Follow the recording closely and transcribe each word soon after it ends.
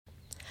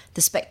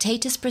The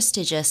Spectator's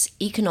prestigious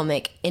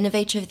Economic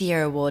Innovator of the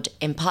Year award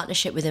in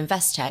partnership with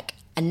Investec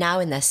are now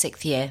in their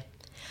 6th year.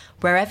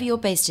 Wherever you're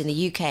based in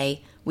the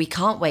UK, we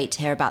can't wait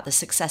to hear about the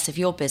success of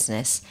your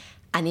business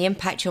and the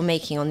impact you're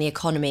making on the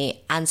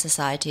economy and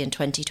society in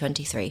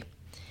 2023.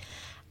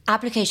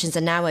 Applications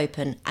are now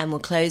open and will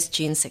close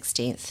June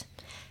 16th.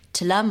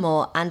 To learn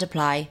more and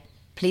apply,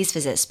 please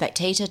visit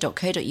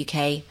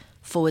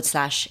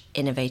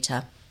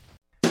spectator.co.uk/innovator.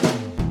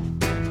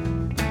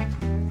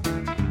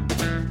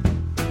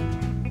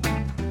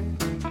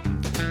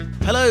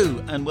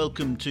 Hello and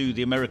welcome to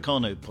the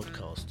Americano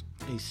podcast,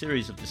 a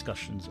series of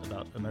discussions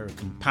about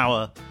American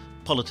power,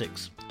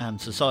 politics and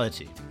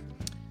society.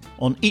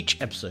 On each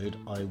episode,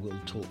 I will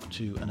talk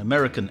to an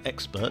American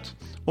expert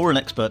or an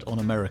expert on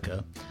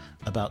America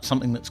about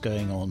something that's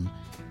going on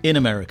in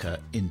America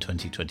in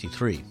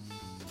 2023.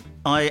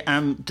 I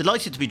am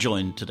delighted to be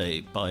joined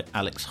today by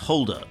Alex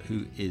Holder,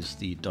 who is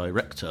the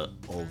director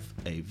of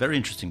a very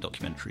interesting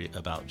documentary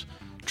about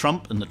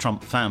Trump and the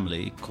Trump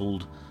family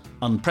called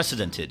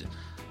Unprecedented.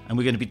 And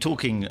we're going to be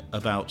talking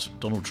about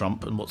Donald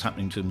Trump and what's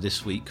happening to him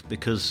this week,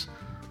 because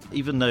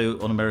even though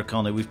on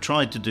Americano we've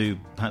tried to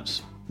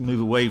perhaps move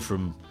away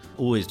from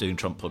always doing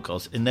Trump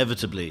podcasts,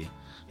 inevitably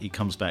he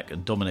comes back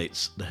and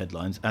dominates the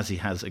headlines, as he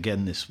has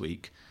again this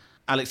week.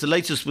 Alex, the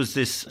latest was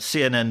this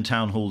CNN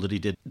town hall that he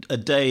did a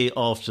day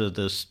after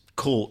the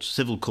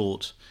civil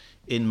court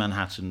in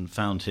Manhattan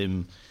found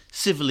him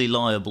civilly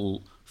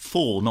liable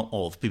for, not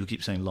of, people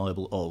keep saying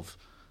liable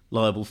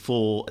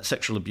for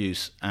sexual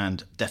abuse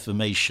and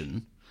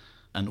defamation,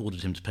 and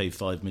ordered him to pay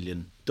 $5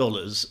 million.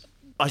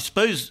 I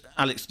suppose,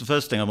 Alex, the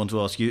first thing I want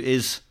to ask you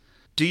is,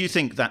 do you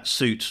think that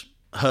suit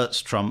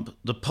hurts Trump?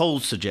 The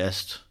polls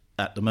suggest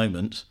at the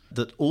moment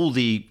that all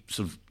the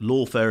sort of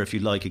lawfare, if you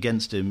like,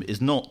 against him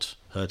is not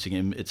hurting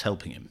him, it's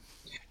helping him.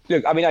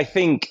 Look, I mean, I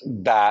think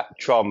that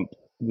Trump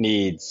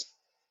needs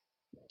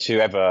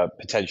to ever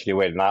potentially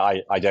win. And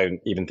I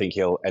don't even think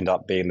he'll end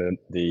up being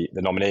the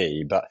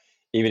nominee, but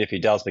even if he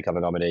does become a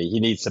nominee, he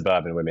needs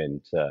suburban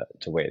women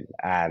to win.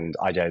 And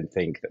I don't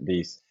think that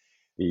these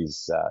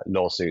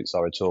lawsuits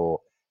are at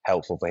all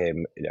helpful for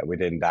him,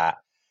 within that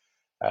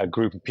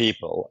group of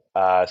people.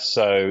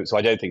 So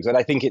I don't think so. And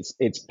I think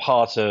it's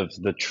part of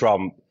the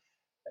Trump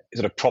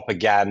sort of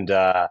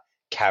propaganda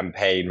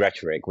campaign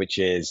rhetoric, which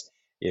is,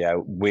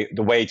 the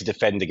way to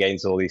defend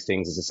against all these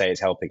things is to say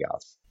it's helping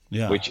us,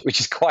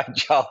 which is quite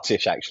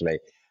childish, actually,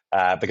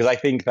 because I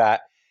think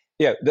that,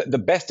 the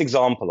best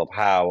example of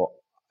how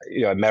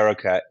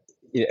America,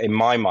 in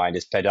my mind,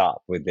 is fed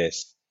up with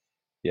this,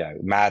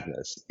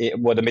 madness,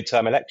 were the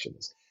midterm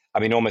elections.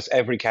 I mean, almost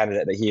every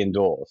candidate that he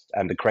endorsed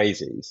and the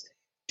crazies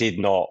did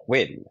not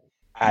win.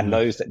 And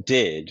those that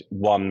did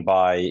won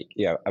by,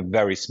 a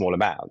very small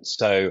amount.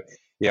 So,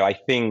 I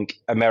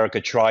think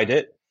America tried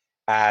it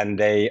and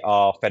they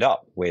are fed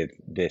up with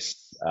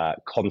this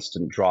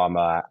constant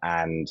drama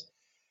and,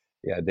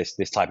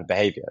 this type of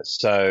behavior.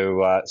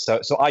 So I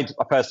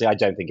personally, I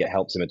don't think it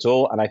helps him at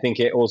all. And I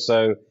think it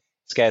also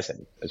scares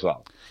him as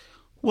well.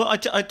 Well,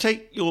 I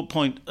take your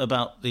point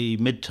about the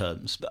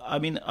midterms. I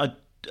mean, I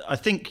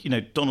think,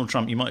 Donald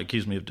Trump, you might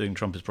accuse me of doing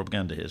Trump as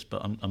propaganda here,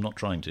 but I'm not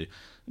trying to.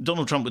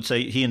 Donald Trump would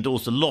say he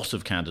endorsed a lot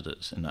of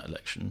candidates in that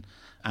election,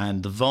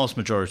 and the vast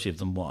majority of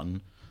them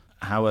won.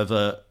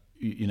 However,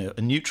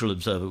 a neutral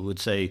observer would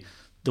say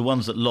the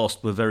ones that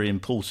lost were very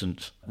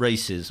important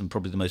races, and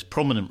probably the most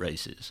prominent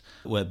races,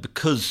 where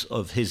because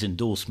of his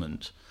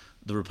endorsement,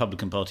 the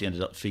Republican Party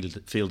ended up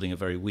fielding a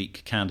very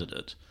weak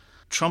candidate.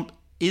 Trump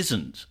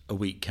isn't a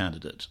weak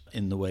candidate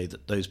in the way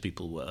that those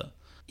people were.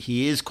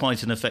 He is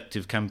quite an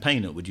effective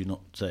campaigner, would you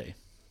not say?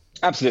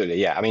 Absolutely,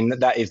 yeah. I mean,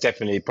 that is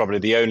definitely probably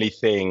the only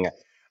thing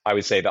I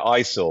would say that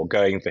I saw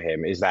going for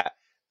him, is that,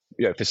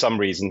 for some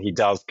reason he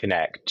does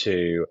connect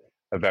to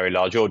a very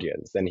large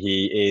audience, and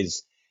he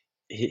is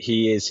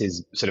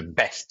his sort of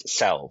best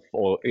self,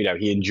 or,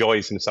 he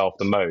enjoys himself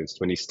the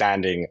most when he's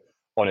standing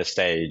on a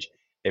stage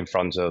in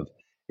front of,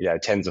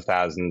 tens of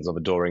thousands of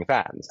adoring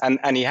fans.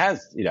 And he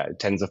has,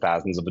 tens of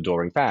thousands of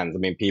adoring fans. I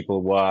mean,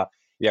 people were,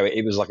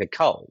 it was like a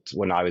cult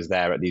when I was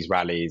there at these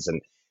rallies,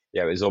 and,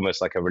 it was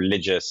almost like a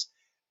religious,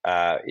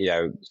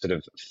 sort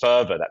of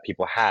fervor that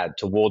people had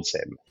towards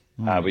him,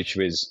 which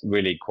was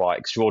really quite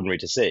extraordinary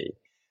to see.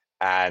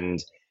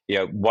 And,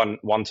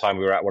 one time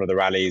we were at one of the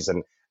rallies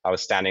and I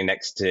was standing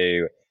next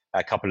to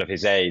a couple of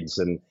his aides,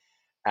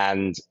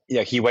 and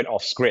he went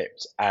off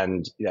script,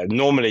 and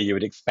normally you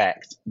would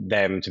expect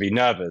them to be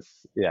nervous,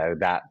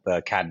 that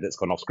the candidate's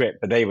gone off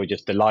script, but they were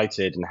just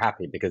delighted and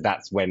happy because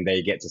that's when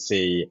they get to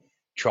see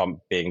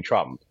Trump being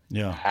Trump.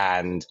 Yeah.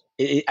 And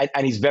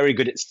he's very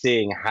good at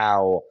seeing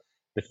how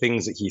the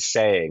things that he's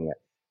saying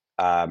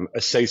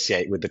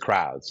associate with the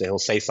crowd. So he'll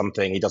say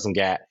something, he doesn't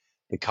get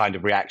the kind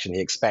of reaction he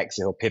expects,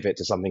 and he'll pivot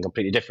to something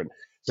completely different.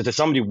 So to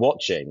somebody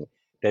watching,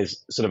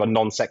 there's sort of a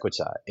non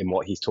sequitur in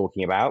what he's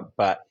talking about,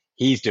 but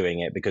he's doing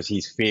it because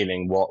he's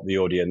feeling what the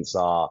audience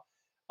are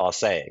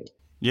saying,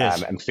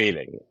 and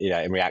feeling,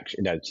 in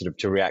reaction, sort of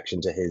to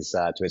reaction to his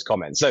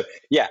comments. So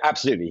yeah,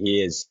 absolutely,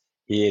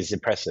 he is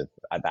impressive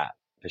at that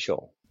for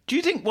sure. Do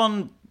you think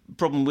one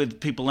problem with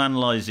people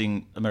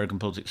analysing American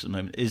politics at the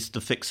moment is the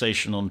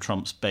fixation on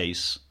Trump's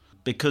base,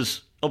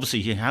 because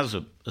obviously he has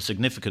a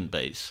significant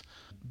base,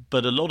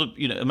 but a lot of,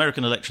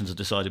 American elections are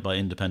decided by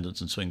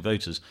independents and swing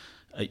voters.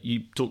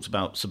 You talked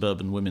about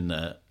suburban women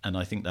there, and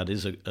I think that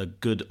is a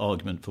good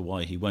argument for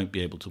why he won't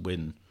be able to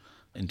win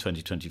in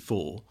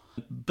 2024.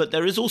 But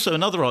there is also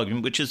another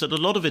argument, which is that a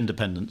lot of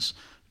independents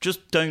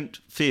just don't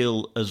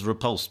feel as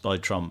repulsed by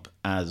Trump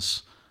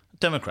as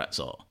Democrats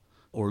are,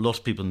 or a lot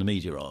of people in the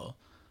media are.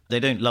 They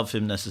don't love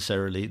him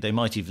necessarily. They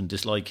might even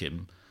dislike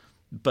him.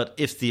 But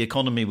if the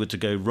economy were to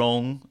go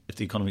wrong, if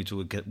the economy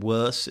were to get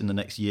worse in the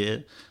next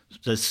year,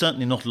 there's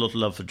certainly not a lot of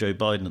love for Joe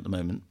Biden at the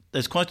moment.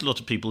 There's quite a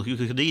lot of people who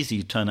could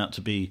easily turn out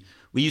to be...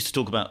 We used to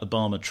talk about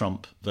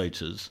Obama-Trump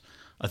voters.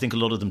 I think a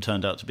lot of them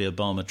turned out to be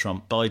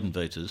Obama-Trump-Biden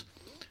voters.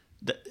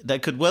 There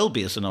could well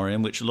be a scenario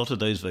in which a lot of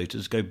those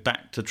voters go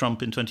back to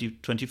Trump in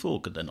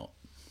 2024, could there not?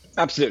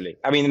 Absolutely.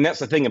 I mean, and that's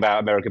the thing about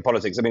American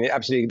politics. I mean,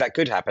 absolutely, that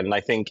could happen. And I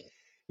think,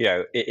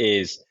 it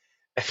is,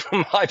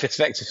 from my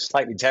perspective,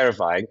 slightly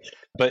terrifying.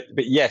 But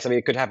yes, I mean,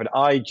 it could happen.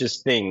 I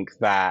just think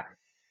that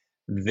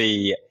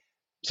the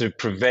sort of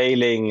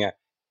prevailing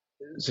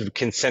sort of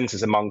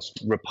consensus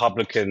amongst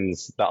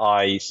Republicans that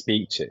I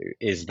speak to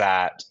is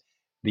that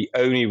the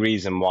only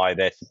reason why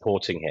they're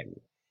supporting him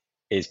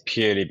is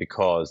purely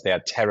because they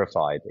are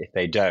terrified if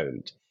they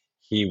don't,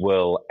 he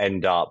will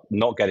end up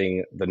not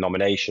getting the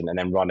nomination and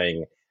then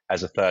running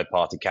as a third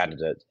party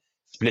candidate,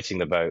 splitting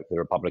the vote for the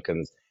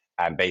Republicans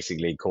and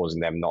basically causing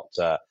them not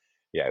to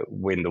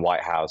win the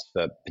White House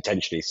for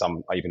potentially,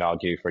 some I even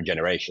argue, for a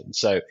generation.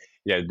 So,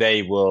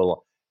 they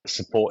will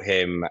support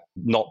him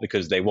not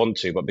because they want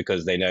to, but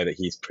because they know that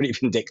he's pretty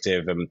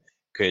vindictive and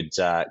could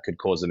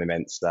cause them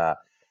immense sort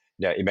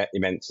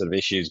of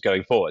issues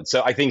going forward.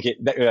 So I think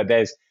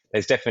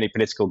there's definitely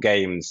political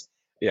games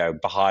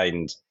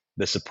behind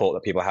the support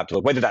that people have to.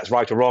 Whether that's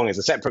right or wrong is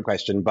a separate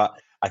question, but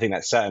I think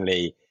that's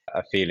certainly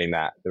a feeling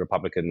that the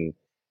Republican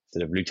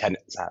sort of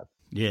lieutenants have.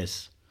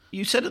 Yes.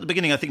 You said at the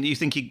beginning, I think, that you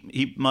think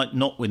he might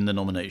not win the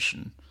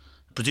nomination.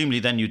 Presumably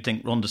then you'd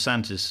think Ron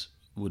DeSantis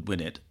would win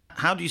it.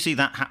 How do you see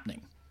that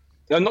happening?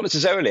 No, not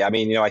necessarily. I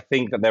mean, I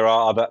think that there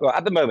are other... Well,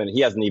 at the moment,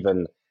 he hasn't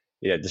even...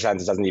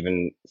 DeSantis hasn't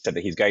even said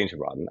that he's going to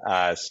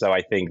run. So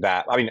I think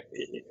that... I mean,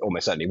 he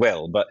almost certainly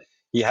will, but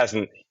he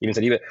hasn't even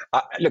said he will.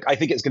 Look, I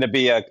think it's going to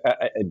be a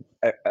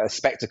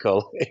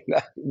spectacle,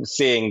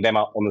 seeing them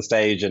up on the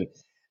stage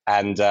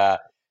and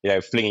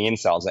flinging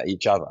insults at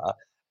each other.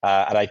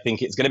 And I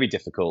think it's going to be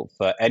difficult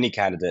for any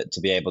candidate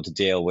to be able to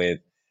deal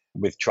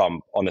with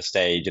Trump on a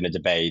stage in a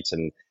debate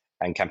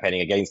and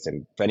campaigning against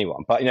him, for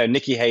anyone. But,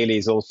 Nikki Haley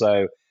is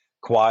also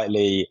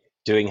quietly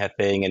doing her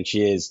thing, and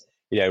she is,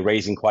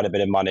 raising quite a bit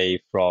of money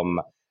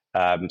from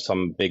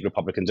some big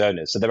Republican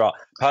donors. So there are,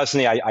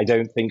 personally, I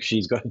don't think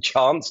she's got a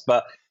chance,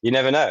 but you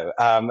never know.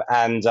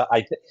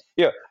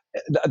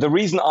 The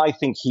reason I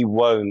think he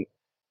won't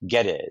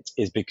get it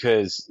is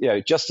because,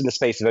 just in the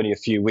space of only a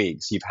few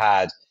weeks, you've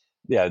had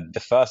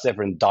the first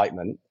ever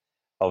indictment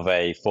of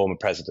a former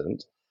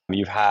president.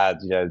 You've had,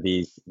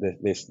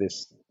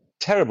 this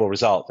terrible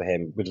result for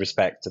him with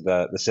respect to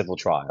the civil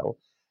trial,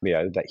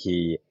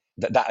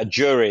 that a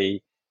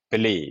jury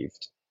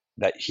believed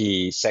that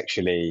he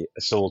sexually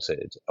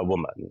assaulted a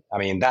woman. I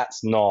mean,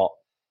 that's not,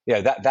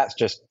 that's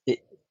just, it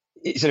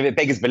sort of, it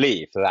beggars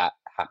belief that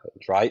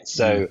happened, right?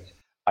 So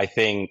I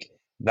think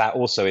that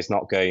also is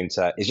not going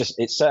to,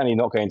 it's certainly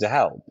not going to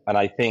help. And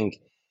I think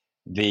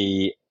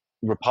the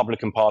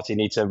Republican Party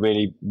need to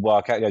really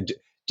work out,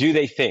 do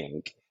they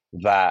think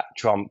that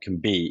Trump can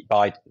beat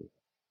Biden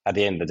at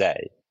the end of the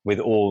day with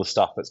all the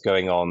stuff that's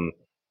going on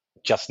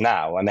just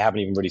now? And they haven't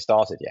even really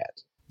started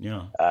yet.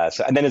 Yeah.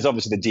 And then there's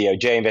obviously the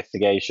DOJ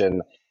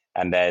investigation,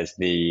 and there's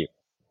the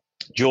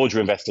Georgia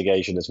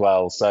investigation as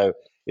well. So,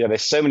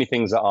 there's so many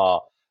things that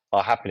are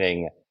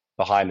happening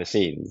behind the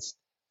scenes.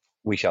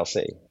 We shall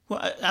see.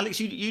 Well,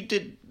 Alex, you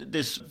did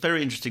this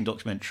very interesting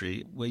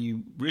documentary where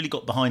you really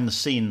got behind the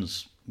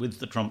scenes with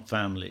the Trump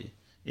family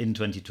in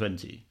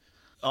 2020.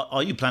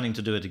 Are you planning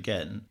to do it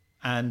again?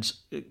 And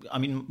I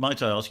mean,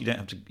 might I ask,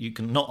 you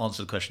can not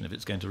answer the question if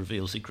it's going to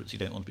reveal secrets you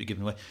don't want to be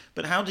given away,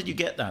 but how did you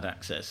get that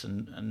access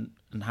and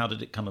how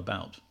did it come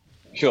about?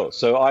 Sure.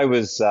 So I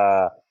was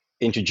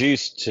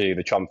introduced to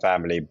the Trump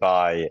family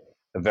by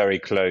a very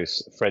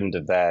close friend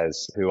of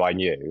theirs who I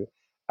knew.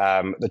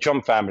 The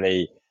Trump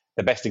family,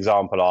 the best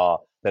example are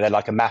that they're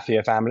like a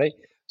mafia family.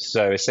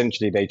 So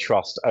essentially they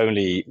trust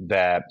only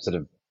their sort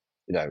of,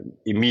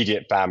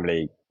 immediate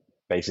family,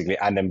 basically,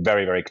 and then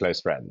very, very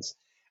close friends.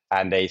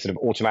 And they sort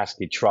of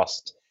automatically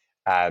trust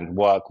and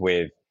work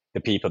with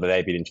the people that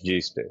they've been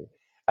introduced to.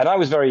 And I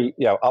was very,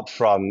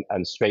 upfront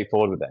and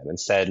straightforward with them and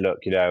said,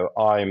 look,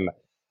 I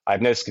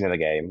have no skin in the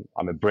game.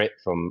 I'm a Brit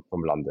from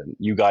London.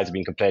 You guys have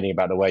been complaining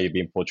about the way you've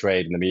been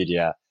portrayed in the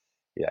media,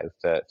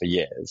 for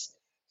years.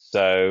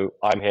 So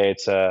I'm here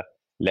to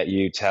let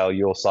you tell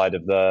your side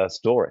of the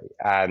story.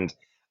 And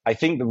I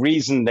think the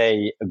reason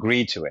they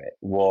agreed to it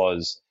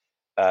was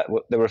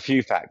there were a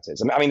few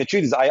factors. I mean, the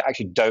truth is I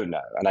actually don't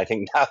know. And I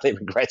think now they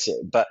regret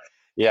it. But,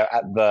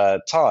 at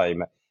the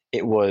time,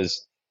 it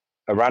was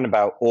around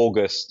about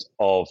August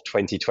of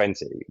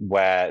 2020,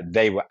 where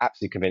they were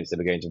absolutely convinced they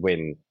were going to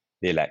win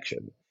the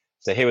election.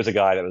 So here was a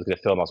guy that was going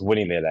to film us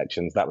winning the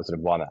elections. That was sort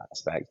of one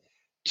aspect.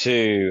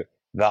 Two,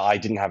 that I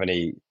didn't have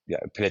any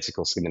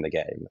political skin in the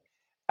game.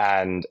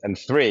 And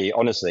three,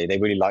 honestly, they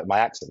really liked my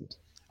accent.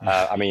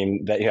 I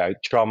mean,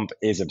 Trump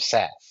is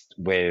obsessed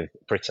with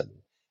Britain.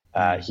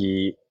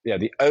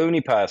 The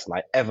only person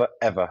I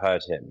ever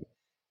heard him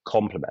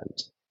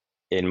compliment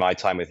in my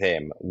time with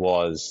him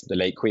was the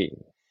late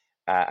Queen.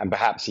 And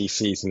perhaps he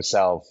sees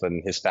himself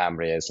and his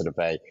family as sort of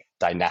a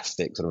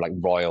dynastic, sort of like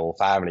royal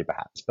family,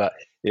 perhaps. But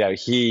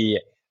he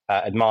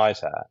admired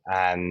her,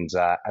 and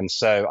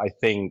so I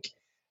think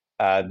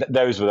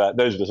those were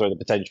the sort of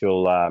the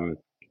potential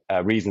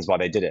reasons why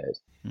they did it.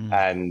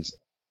 And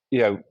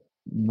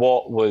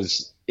what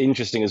was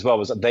interesting as well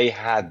was that they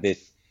had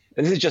this.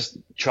 And this is just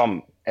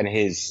Trump and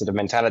his sort of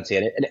mentality,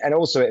 and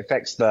also it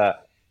affects the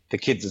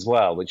kids as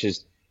well, which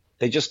is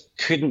they just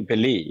couldn't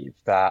believe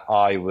that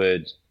I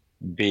would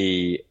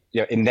be,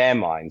 in their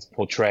minds,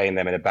 portraying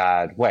them in a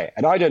bad way.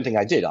 And I don't think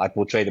I did. I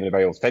portrayed them in a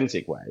very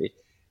authentic way.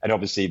 And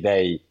obviously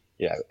they,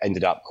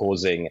 ended up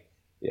causing,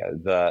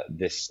 the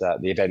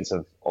events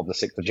of the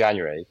 6th of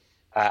January.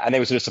 And they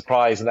were sort of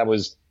surprised that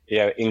was,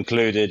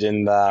 included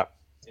in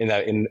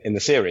the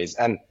series.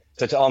 And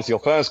so to answer your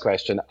first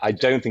question, I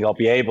don't think I'll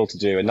be able to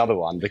do another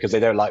one because they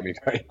don't like me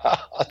very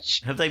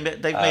much. Have they've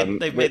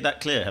made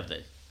that clear, have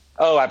they?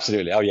 Oh,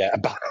 absolutely. Oh, yeah.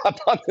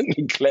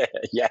 Abundantly clear.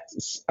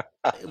 Yes.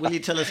 Will you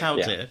tell us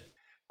how clear?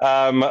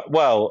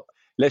 Well,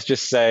 let's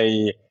just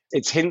say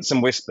it's hints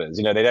and whispers.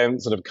 They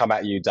don't sort of come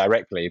at you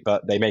directly,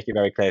 but they make it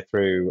very clear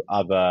through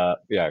other,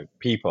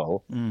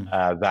 people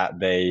that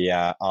they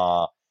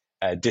are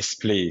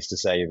displeased, to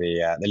say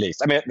the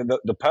least. I mean,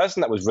 the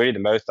person that was really the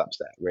most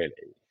upset, really,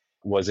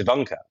 was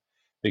Ivanka,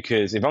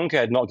 because Ivanka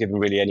had not given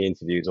really any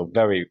interviews or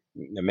very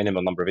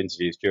minimal number of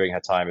interviews during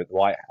her time at the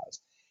White House,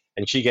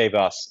 and she gave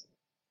us.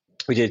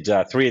 We did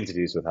 3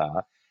 interviews with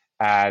her,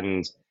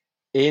 and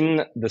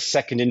in the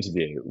second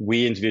interview,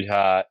 we interviewed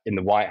her in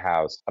the White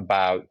House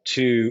about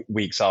 2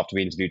 weeks after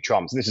we interviewed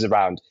Trump. So this is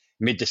around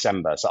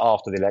mid-December, so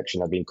after the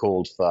election had been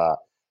called for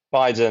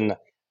Biden,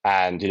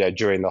 and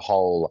during the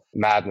whole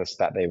madness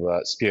that they were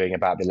spewing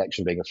about the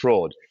election being a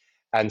fraud.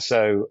 And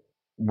so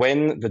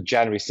when the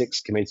January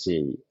 6th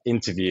committee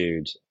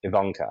interviewed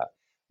Ivanka,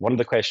 one of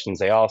the questions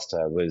they asked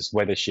her was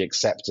whether she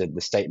accepted the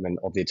statement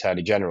of the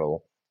Attorney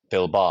General,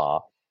 Bill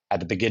Barr, at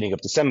the beginning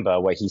of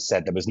December, where he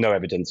said there was no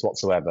evidence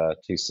whatsoever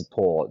to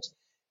support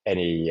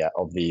any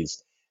of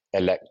these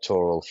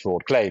electoral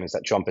fraud claims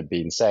that Trump had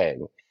been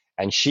saying.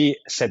 And she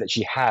said that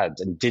she had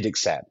and did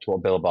accept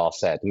what Bill Barr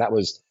said. And that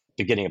was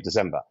beginning of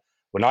December.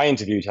 When I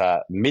interviewed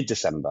her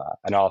mid-December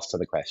and asked her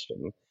the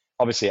question,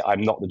 obviously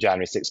I'm not the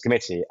January 6th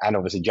committee, and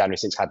obviously January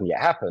 6th hadn't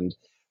yet happened,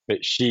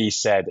 but she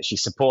said that she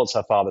supports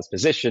her father's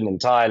position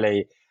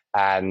entirely,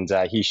 and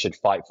he should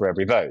fight for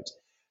every vote.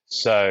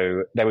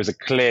 So there was a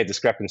clear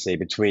discrepancy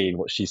between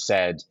what she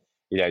said,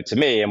 to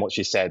me and what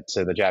she said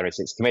to the January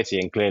 6th committee.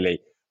 And clearly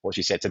what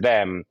she said to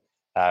them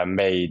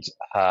made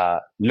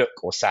her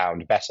look or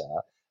sound better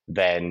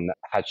than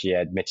had she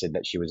admitted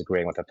that she was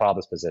agreeing with her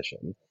father's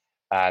position.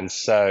 And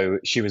so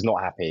she was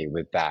not happy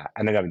with that.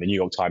 And then the New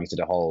York Times did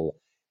a whole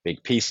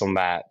big piece on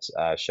that,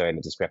 showing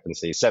the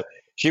discrepancy. So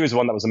she was the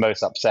one that was the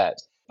most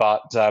upset.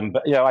 But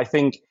I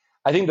think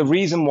the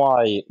reason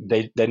why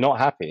they're not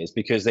happy is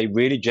because they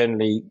really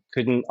generally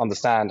couldn't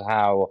understand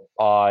how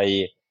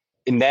I,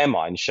 in their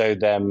mind,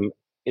 showed them,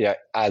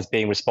 as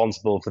being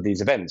responsible for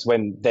these events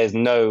when there's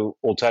no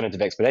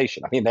alternative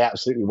explanation. I mean, they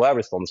absolutely were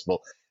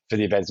responsible for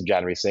the events of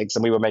January 6th,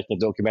 and we were making a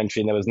documentary,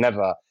 and there was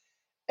never,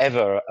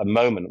 ever a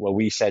moment where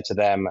we said to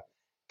them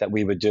that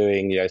we were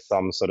doing,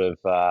 some sort of,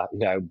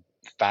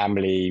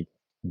 family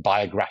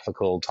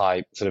biographical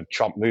type sort of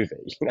Trump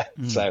movie.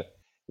 So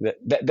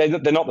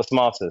they're not the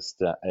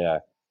smartest,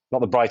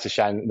 not the brightest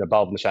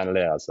bulb in the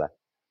chandelier, I'd say.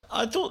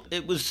 I thought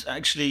it was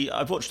actually.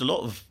 I've watched a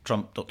lot of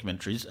Trump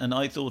documentaries, and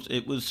I thought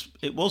it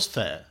was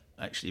fair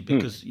actually,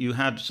 because you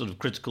had sort of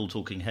critical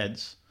talking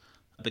heads,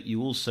 but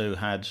you also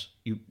had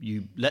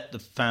you let the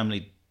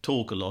family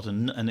talk a lot,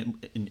 and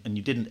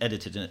you didn't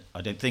edit it.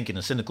 I don't think in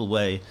a cynical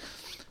way,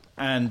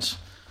 and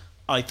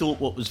I thought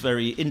what was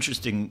very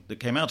interesting that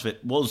came out of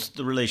it was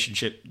the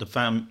relationship, the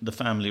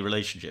family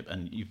relationship,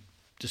 and you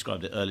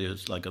described it earlier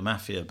as like a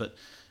mafia, but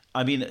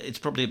I mean, it's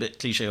probably a bit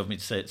cliche of me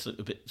to say it's a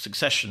bit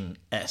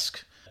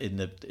Succession-esque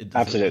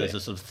Absolutely. There's a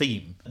sort of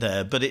theme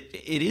there, but it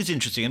is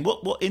interesting. And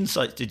what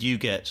insights did you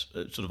get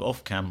sort of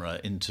off camera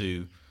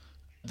into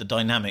the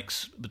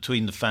dynamics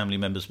between the family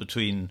members,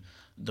 between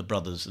the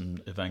brothers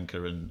and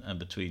Ivanka and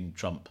between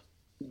Trump?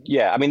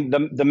 Yeah, I mean,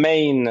 the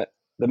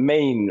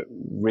main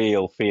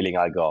real feeling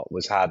I got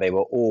was how they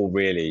were all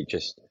really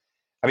just,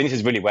 I mean, this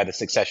is really where the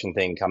Succession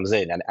thing comes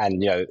in.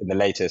 And in the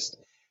latest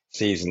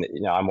season,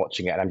 I'm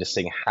watching it and I'm just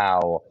seeing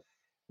how,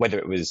 whether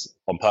it was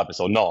on purpose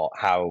or not,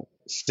 how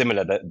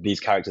similar that these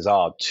characters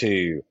are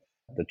to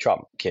the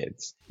Trump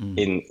kids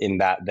in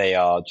that they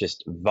are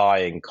just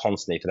vying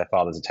constantly for their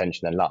father's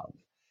attention and love.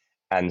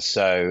 And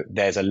so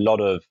there's a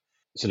lot of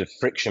sort of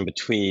friction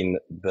between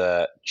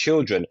the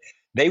children,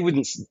 they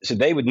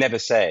would never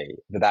say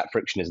that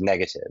friction is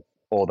negative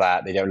or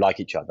that they don't like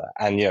each other.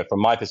 And,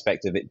 from my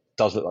perspective, it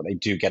does look like they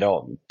do get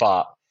on,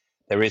 but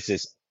there is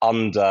this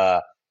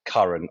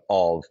undercurrent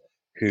of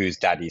who's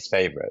daddy's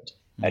favorite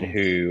and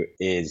who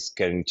is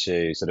going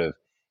to sort of,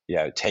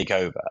 take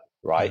over.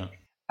 Right. Yeah.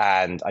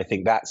 And I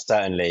think that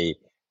certainly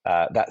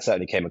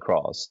came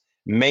across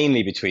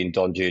mainly between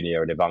Don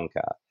Jr. and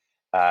Ivanka.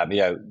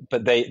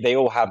 But they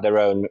all have their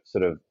own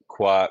sort of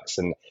quirks,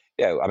 and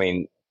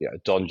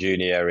Don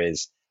Jr.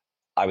 is,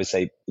 I would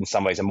say, in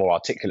some ways a more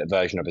articulate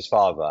version of his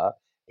father.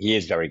 He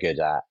is very good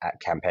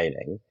at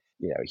campaigning.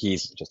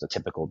 He's just a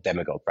typical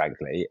demagogue,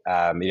 frankly.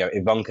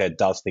 Ivanka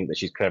does think that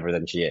she's cleverer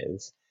than she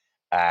is,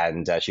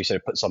 and she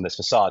sort of puts on this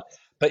facade.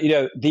 But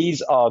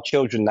these are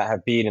children that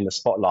have been in the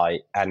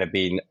spotlight and have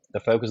been the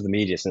focus of the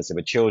media since they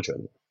were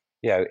children.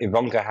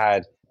 Ivanka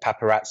had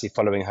paparazzi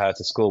following her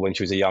to school when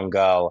she was a young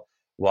girl,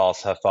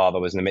 whilst her father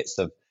was in the midst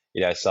of,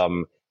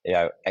 some,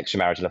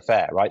 extramarital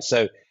affair, right?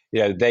 So,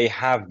 they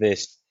have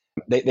this,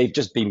 they've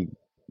just been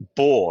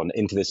born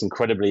into this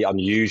incredibly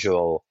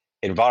unusual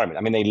environment.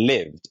 I mean, they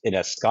lived in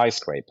a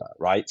skyscraper,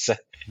 right? So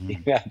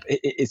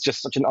it's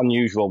just such an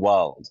unusual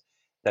world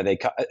that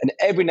and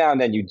every now and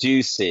then you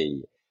do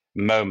see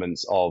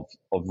moments of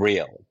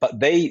real, but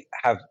they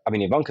have,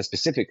 Ivanka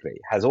specifically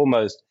has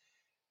almost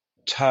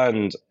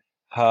turned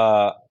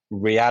her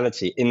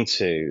reality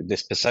into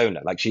this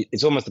persona. Like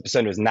it's almost the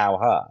persona is now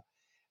her.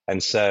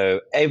 And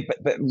so,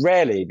 but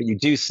rarely, but you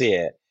do see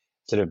it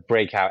sort of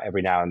break out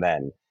every now and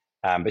then.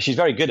 But she's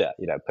very good at,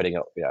 putting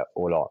it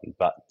all on.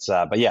 But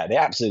yeah, they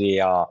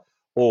absolutely are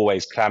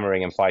always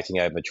clamoring and fighting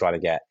over trying to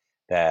get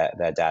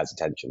their dad's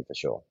attention, for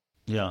sure.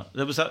 Yeah,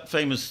 there was that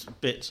famous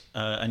bit,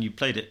 and you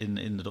played it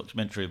in the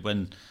documentary,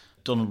 when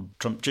Donald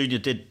Trump Jr.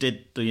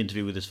 did the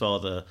interview with his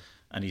father,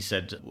 and he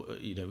said,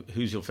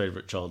 who's your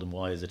favourite child and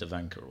why is it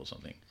Ivanka or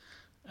something?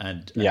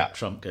 And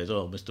Trump goes,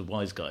 "Oh, Mr.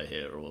 Wise Guy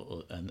here,"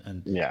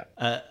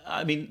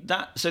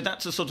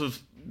 that's a sort of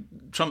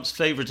Trump's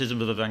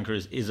favoritism of Ivanka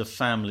is a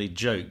family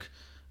joke.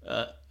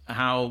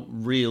 How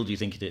real do you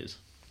think it is?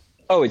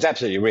 Oh, it's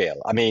absolutely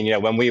real. I mean,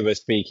 when we were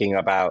speaking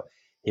about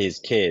his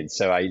kids,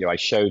 so I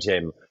showed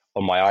him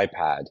on my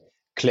iPad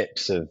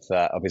clips of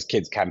his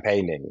kids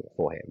campaigning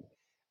for him,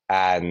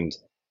 and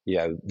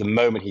the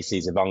moment he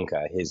sees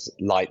Ivanka, his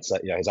lights,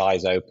 his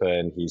eyes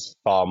open. He's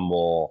far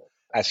more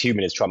as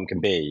human as Trump can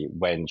be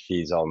when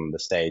she's on the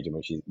stage and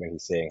when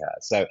he's seeing her.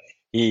 So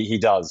he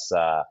does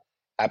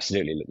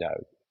absolutely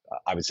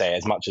I would say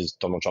as much as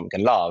Donald Trump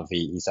can love,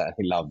 he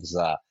certainly loves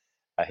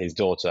his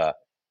daughter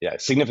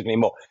significantly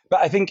more.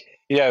 But I think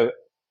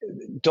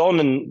Don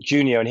and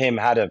Junior and him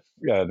had a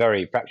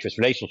very fractious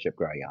relationship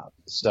growing up.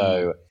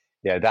 So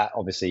that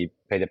obviously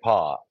played a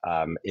part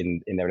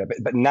in their.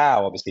 But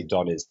now obviously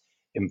Don has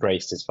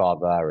embraced his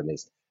father and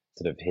is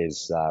sort of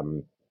his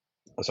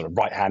sort of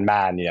right hand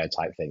man,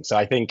 type thing. So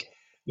I think,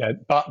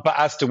 but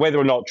as to whether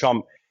or not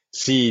Trump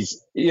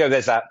sees,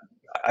 there's that.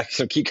 I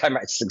sort of keep coming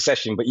back to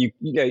succession, but I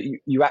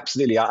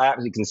absolutely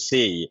can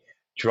see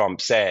Trump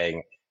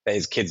saying that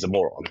his kids are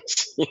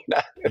morons.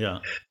 Yeah.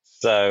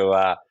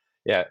 So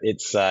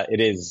it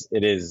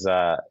is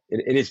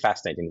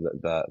fascinating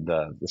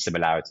the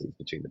similarities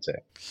between the two.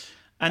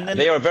 And then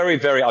they are a very,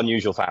 very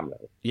unusual family.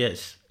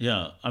 Yes,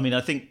 yeah. I mean, I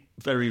think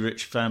very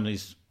rich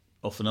families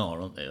often are,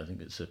 aren't they? I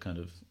think it's a kind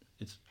of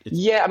it's.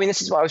 Yeah, I mean,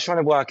 this is what I was trying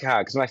to work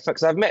out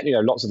because I've met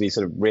lots of these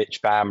sort of rich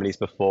families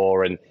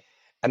before, and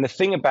the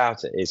thing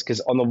about it is because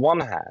on the one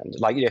hand,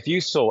 like if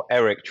you saw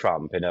Eric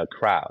Trump in a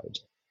crowd,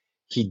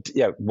 he's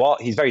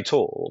very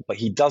tall, but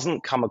he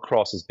doesn't come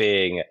across as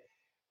being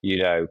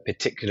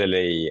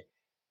particularly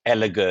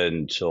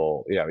elegant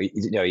or I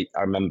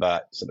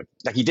remember sort of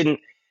like he didn't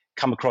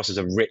come across as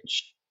a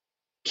rich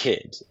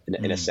kid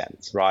in a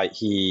sense, right?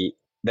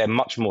 They're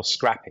much more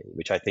scrappy,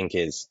 which I think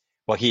is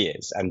what he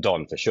is, and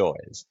Don for sure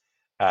is.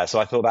 So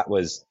I thought that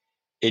was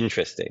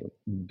interesting.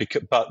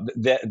 But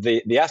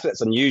the aspect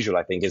that's unusual,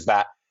 I think, is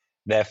that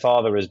their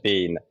father has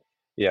been,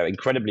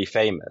 incredibly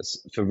famous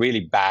for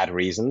really bad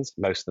reasons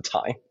most of the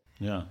time.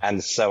 Yeah.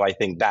 And so I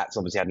think that's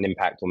obviously had an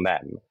impact on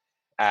them.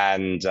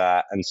 And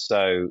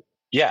so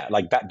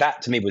like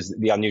that to me was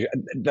the unusual.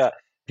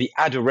 The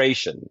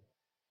adoration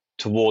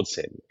towards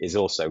him is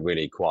also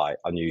really quite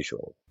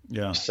unusual.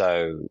 Yeah.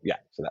 So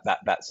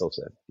that's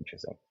also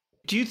interesting.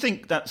 Do you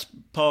think that's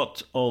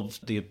part of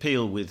the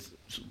appeal with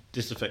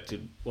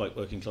disaffected white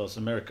working class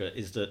America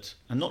is that,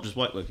 and not just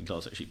white working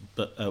class actually,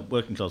 but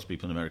working class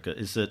people in America,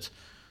 is that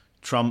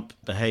Trump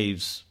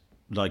behaves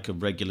like a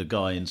regular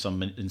guy in so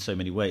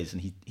many ways,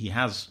 and he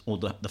has, or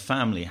the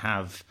family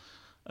have,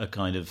 a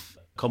kind of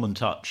common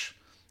touch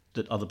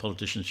that other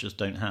politicians just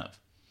don't have.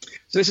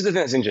 So this is the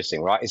thing that's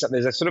interesting, right? Is that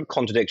there's a sort of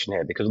contradiction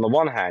here, because on the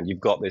one hand, you've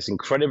got this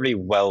incredibly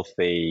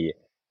wealthy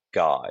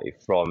guy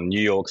from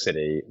New York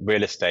City,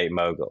 real estate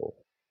mogul,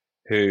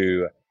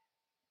 who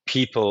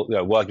people,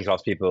 working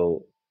class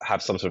people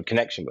have some sort of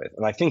connection with.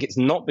 And I think it's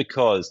not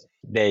because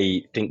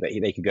they think that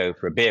they could go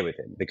for a beer with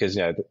him, because,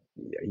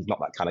 he's not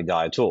that kind of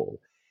guy at all.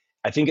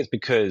 I think it's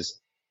because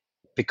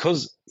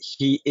because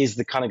he is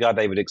the kind of guy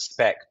they would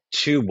expect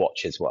to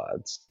watch his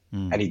words,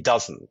 and he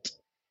doesn't.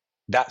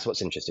 That's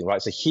what's interesting,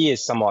 right? So he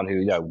is someone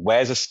who,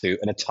 wears a suit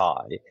and a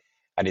tie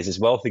and is this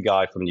wealthy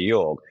guy from New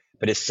York,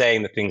 but is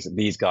saying the things that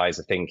these guys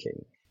are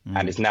thinking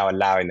and is now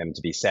allowing them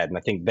to be said. And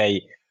I think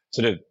they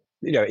sort of,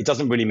 it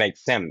doesn't really make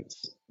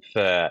sense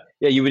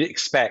you would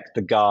expect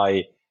the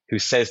guy who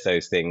says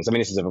those things. I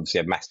mean, this is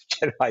obviously a massive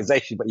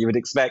generalization, but you would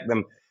expect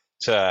them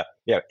to,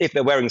 if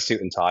they're wearing a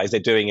suit and ties, they're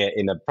doing it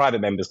in a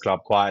private members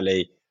club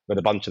quietly with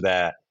a bunch of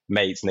their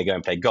mates and they go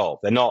and play golf.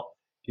 They're not,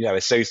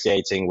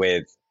 associating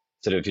with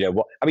sort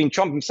of,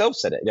 Trump himself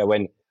said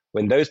it,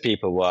 when those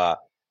people were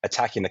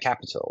attacking the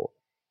Capitol,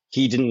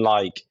 he didn't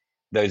like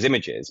those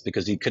images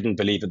because he couldn't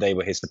believe that they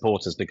were his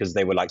supporters because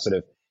they were like sort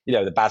of,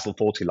 the Basil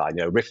Fawlty line,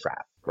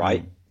 riffraff,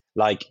 right?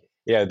 Like,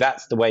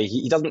 that's the way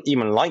he doesn't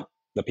even like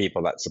the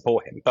people that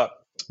support him. But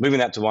moving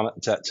that to an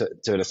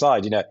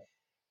aside,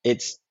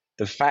 it's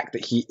the fact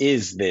that he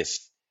is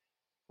this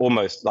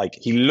almost like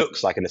he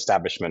looks like an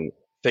establishment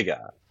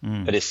figure,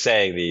 but is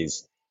saying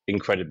these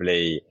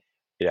incredibly,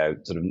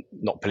 sort of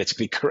not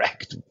politically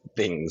correct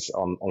things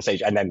on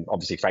stage, and then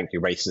obviously, frankly,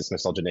 racist,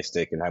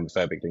 misogynistic, and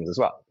homophobic things as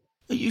well.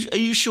 Are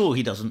you sure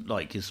he doesn't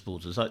like his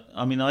supporters?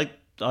 I mean,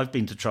 I've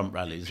been to Trump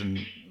rallies,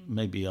 and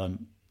maybe I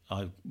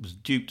was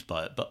duped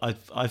by it, but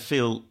I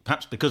feel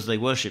perhaps because they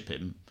worship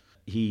him,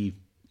 he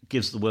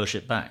gives the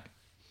worship back.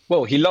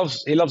 Well, he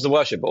loves the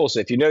worship, but also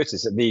if you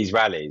notice at these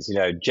rallies,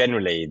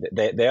 generally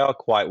they are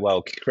quite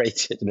well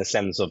curated in the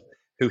sense of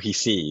who he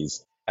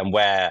sees and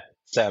where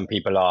certain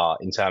people are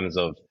in terms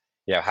of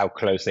how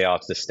close they are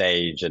to the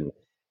stage and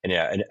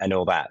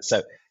all that.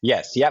 So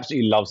yes, he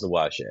absolutely loves the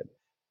worship,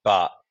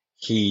 but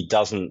he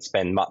doesn't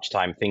spend much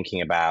time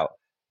thinking about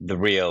the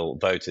real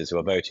voters who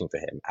are voting for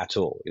him at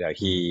all.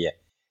 He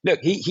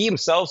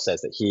himself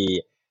says that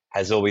he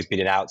has always been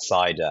an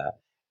outsider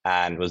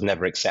and was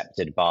never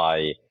accepted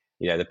by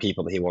the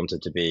people that he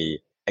wanted to be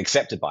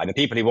accepted by. And the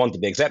people he wanted to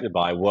be accepted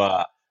by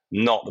were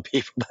not the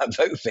people that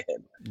vote for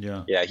him.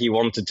 He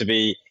wanted to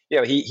be,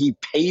 he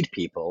paid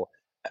people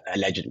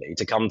allegedly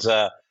to come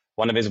to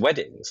one of his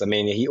weddings. I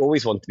mean, he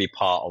always wanted to be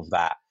part of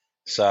that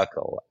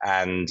circle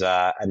and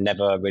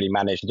never really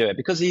managed to do it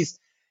because he's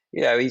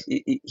just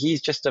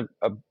he's just an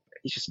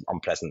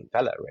unpleasant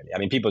fellow, really. I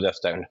mean, people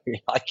just don't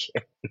really like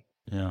him.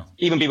 Yeah.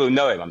 Even people who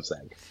know him, I'm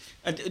saying.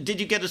 And did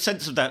you get a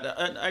sense of that?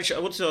 Actually, I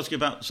wanted to ask you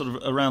about sort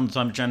of around the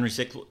time of January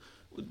 6th.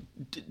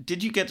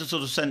 Did you get a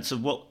sort of sense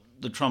of what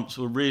the Trumps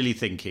were really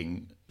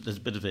thinking? There's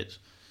a bit of it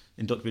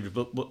in documentary,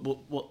 but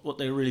what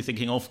they were really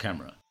thinking off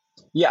camera?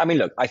 Yeah, I mean,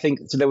 look, I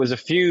think so. There was a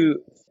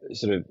few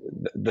sort of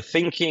the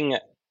thinking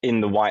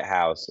in the White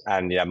House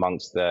and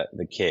amongst the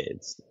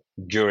kids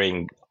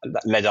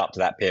led up to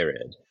that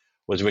period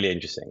was really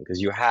interesting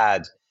because you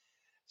had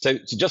so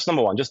just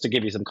number one, just to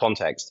give you some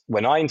context,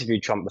 when I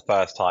interviewed Trump the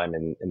first time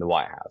in the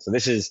White House, so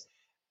this is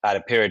at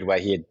a period where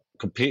he had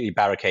completely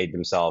barricaded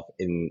himself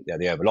in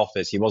the Oval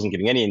Office. He wasn't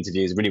giving any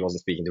interviews, really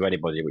wasn't speaking to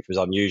anybody, which was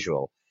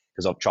unusual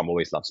because Trump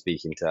always loved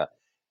speaking to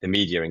the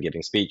media and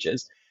giving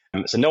speeches.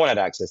 So no one had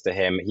access to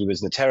him. He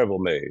was in a terrible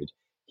mood.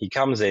 He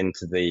comes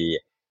into the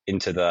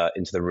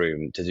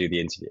room to do the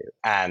interview,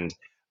 and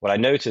what I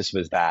noticed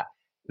was that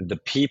the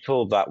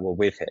people that were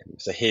with him,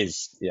 so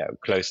his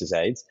closest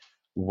aides,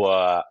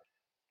 were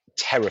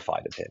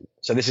terrified of him.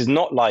 So this is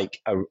not like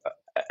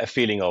a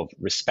feeling of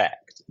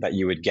respect that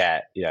you would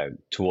get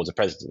towards a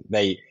president.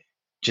 They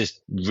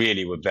just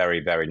really were very,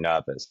 very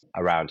nervous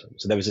around him.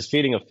 So there was this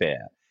feeling of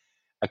fear.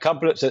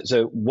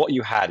 So what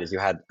you had is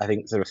I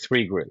think sort of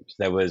three groups.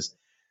 There was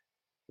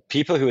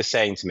people who were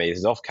saying to me, this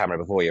is off camera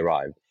before he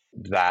arrived,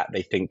 that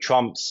they think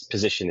Trump's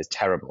position is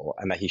terrible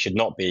and that he should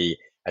not be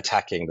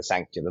attacking the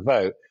sanctity of the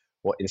vote.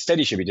 What instead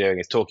he should be doing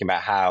is talking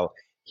about how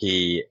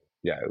he,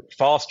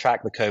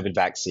 fast-tracked the COVID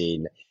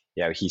vaccine.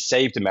 He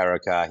saved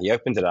America. He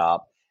opened it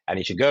up, and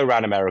he should go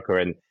around America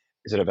and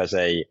sort of as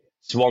a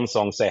swan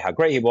song say how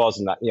great he was,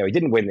 and that he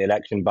didn't win the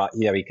election, but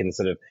he can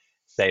sort of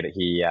say that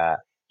he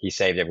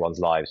saved everyone's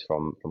lives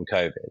from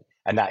COVID,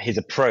 and that his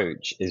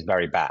approach is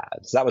very bad.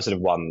 So that was sort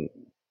of one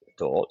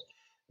thought.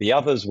 The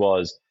other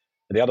was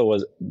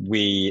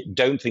we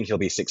don't think he'll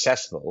be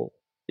successful,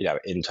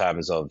 in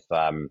terms of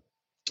trying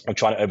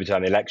to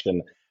overturn the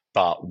election,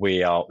 but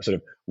we are sort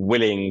of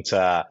willing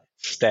to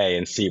stay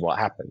and see what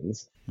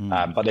happens.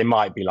 But they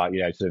might be like,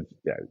 updating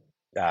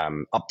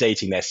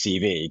their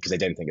CV because they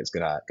don't think it's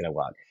gonna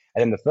work.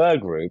 And then the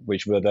third group,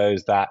 which were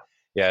those that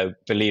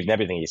believed in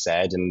everything he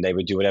said, and they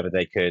would do whatever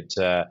they could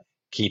to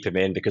keep him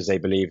in because they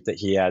believed that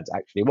he had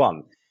actually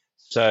won.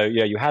 So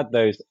you had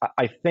those.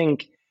 I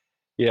think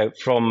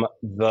from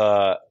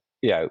the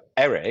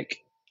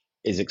Eric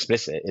is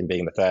explicit in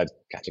being the third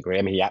category.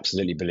 I mean, he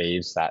absolutely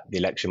believes that the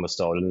election was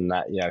stolen and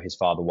that his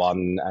father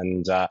won,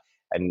 and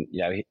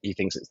he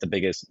thinks it's the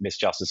biggest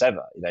injustice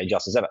ever.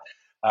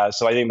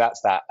 So I think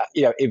that's that.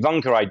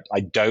 Ivanka, I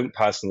don't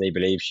personally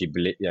believe she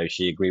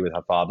agreed with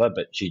her father,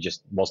 but she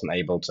just wasn't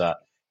able to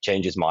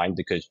change his mind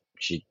because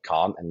she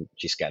can't and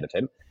she's scared of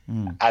him.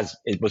 As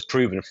it was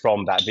proven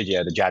from that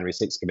video the January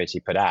 6th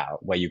committee put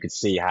out, where you could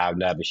see how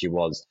nervous she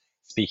was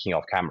speaking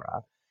off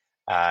camera,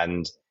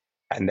 and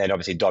then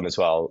obviously Don as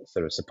well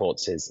sort of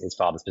supports his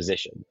father's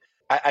position.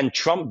 And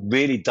Trump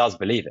really does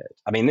believe it.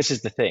 I mean, this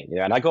is the thing,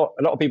 and I got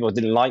a lot of people who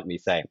didn't like me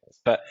saying this,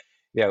 but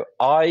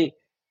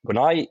when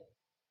I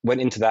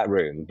went into that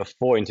room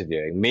before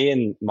interviewing, me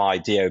and my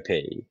DOP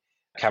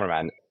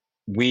cameraman,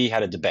 we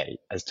had a debate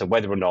as to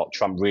whether or not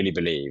Trump really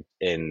believed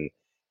in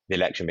the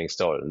election being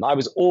stolen. And I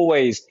was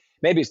always,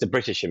 maybe it's the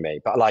British in me,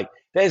 but like,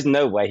 there's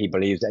no way he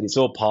believes that. It's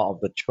all part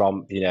of the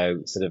Trump,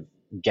 sort of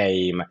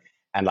game.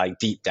 And like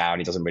deep down,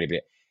 he doesn't really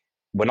believe it.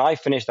 When I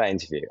finished that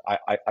interview,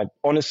 I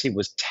honestly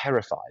was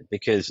terrified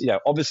because,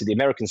 obviously the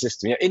American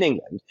system, in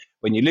England,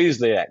 when you lose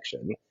the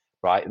election,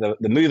 right,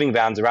 the moving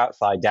vans are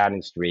outside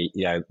Downing Street,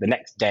 the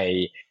next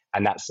day,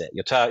 and that's it.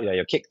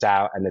 You're kicked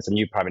out, and there's a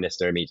new prime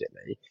minister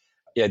immediately.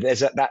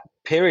 There's that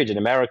period in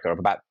America of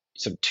about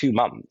sort of 2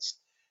 months,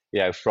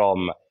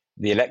 from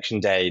the election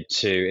day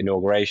to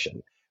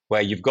inauguration,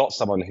 where you've got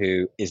someone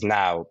who is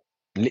now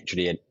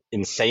literally an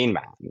insane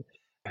man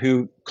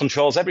who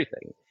controls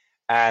everything.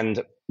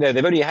 And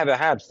they've only ever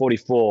had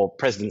 44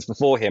 presidents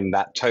before him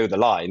that toe the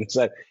line.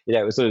 So,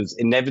 it was sort of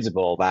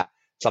inevitable that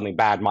something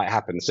bad might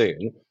happen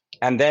soon.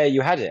 And there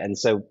you had it. And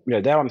so,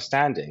 there I'm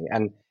standing.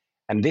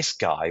 And this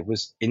guy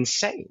was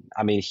insane.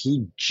 I mean,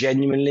 he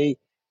genuinely,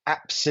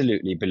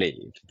 absolutely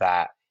believed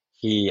that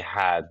he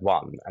had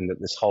won and that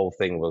this whole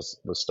thing was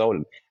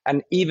stolen.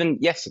 And even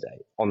yesterday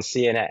on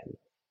CNN,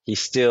 he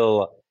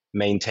still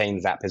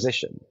maintains that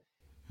position.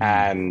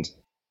 And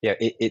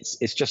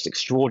it's just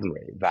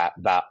extraordinary that,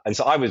 and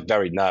so I was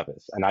very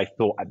nervous, and I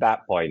thought at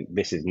that point,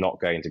 this is not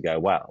going to go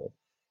well,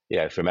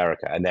 for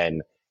America. And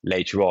then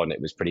later on,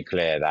 it was pretty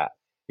clear that,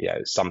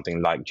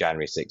 something like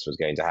January 6th was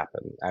going to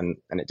happen. And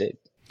it did,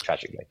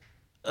 tragically.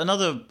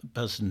 Another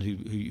person who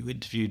you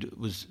interviewed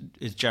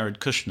is Jared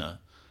Kushner.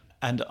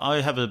 And I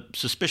have a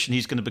suspicion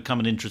he's going to become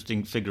an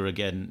interesting figure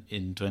again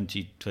in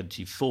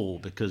 2024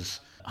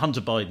 because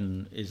Hunter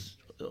Biden is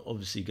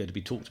obviously going to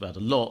be talked about a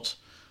lot,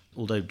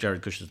 although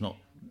Jared Kushner's not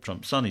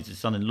Trump's son, he's his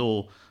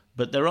son-in-law.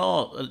 But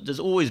there's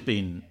always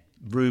been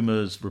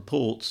rumours,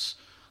 reports,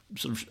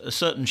 sort of a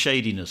certain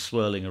shadiness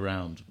swirling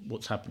around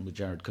what's happened with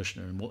Jared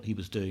Kushner and what he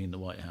was doing in the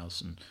White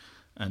House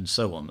and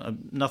so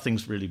on.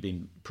 Nothing's really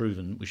been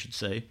proven, we should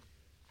say.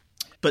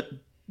 But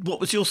what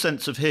was your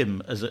sense of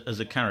him as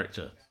a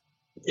character?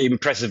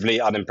 Impressively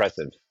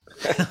unimpressive.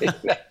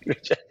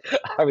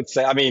 I would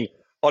say. I mean,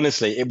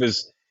 honestly, it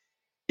was.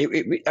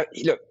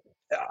 Look,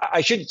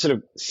 I should sort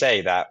of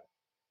say that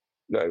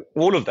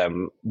all of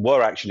them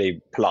were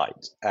actually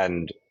polite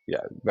and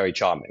very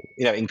charming.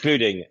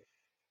 Including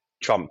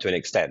Trump to an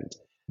extent.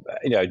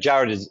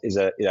 Jared is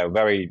a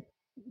very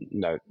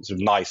sort of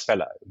nice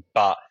fellow,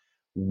 but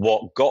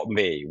what got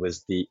me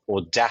was the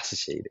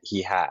audacity that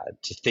he had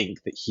to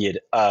think that he had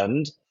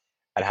earned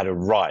and had a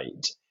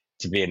right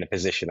to be in the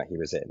position that he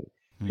was in,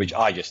 which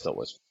I just thought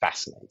was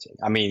fascinating.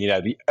 I mean,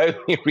 the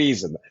only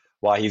reason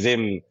why he's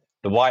in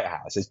the White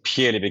House is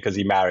purely because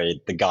he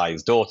married the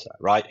guy's daughter,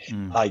 right?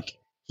 Like,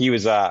 he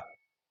was a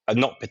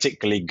not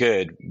particularly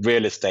good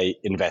real estate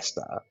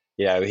investor.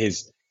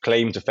 His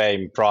claim to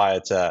fame prior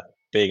to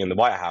being in the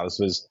White House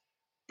was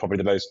probably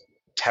the most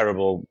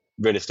terrible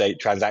real estate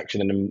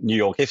transaction in New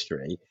York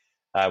history,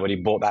 when he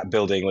bought that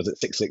building, was it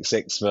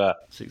 666 for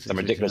some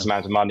ridiculous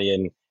amount of money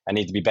and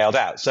needed to be bailed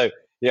out. So,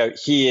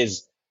 he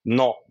is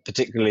not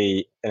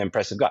particularly an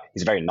impressive guy.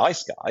 He's a very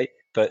nice guy,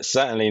 but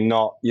certainly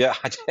not,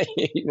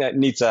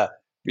 need to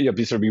be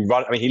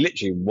run. I mean, he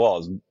literally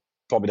was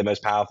probably the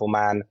most powerful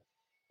man,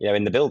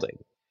 in the building.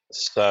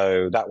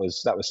 So that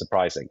was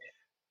surprising.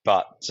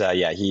 But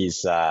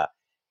he's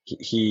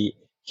he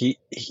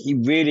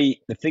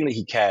really, the thing that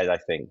he cared, I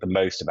think, the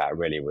most about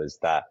really was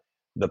that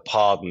the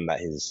pardon that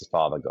his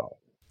father got.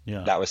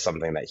 Yeah. That was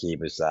something that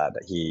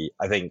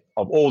I think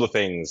of all the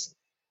things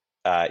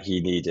he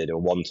needed or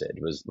wanted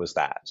was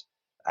that,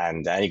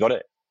 and he got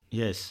it.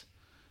 Yes,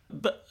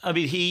 but I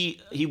mean,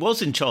 he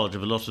was in charge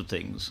of a lot of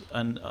things,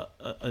 and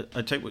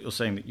I take what you're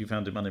saying that you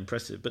found him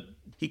unimpressive, but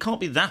he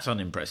can't be that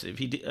unimpressive.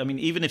 I mean,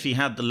 even if he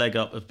had the leg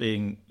up of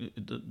being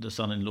the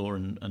son-in-law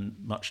and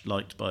much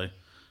liked by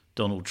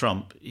Donald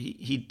Trump,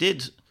 he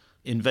did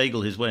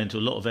inveigle his way into a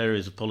lot of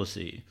areas of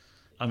policy.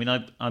 I mean,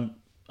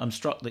 I'm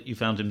struck that you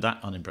found him that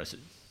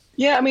unimpressive.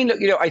 Yeah, I mean,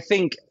 look, I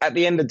think at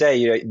the end of the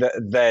day,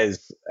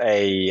 there's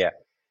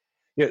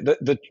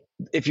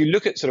if you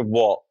look at sort of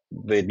what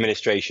the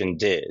administration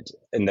did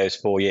in those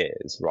 4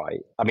 years, right?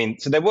 I mean,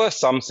 so there were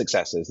some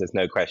successes, there's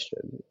no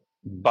question.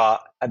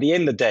 But at the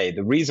end of the day,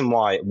 the reason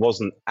why it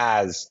wasn't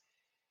as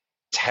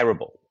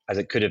terrible as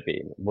it could have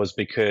been was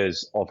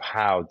because of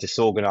how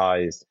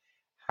disorganized,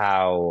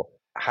 how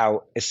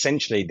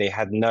essentially they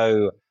had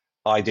no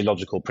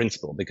ideological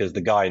principle, because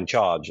the guy in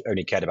charge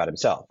only cared about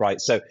himself,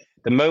 right? So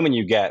the moment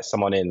you get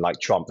someone in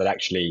like Trump that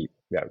actually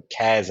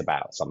cares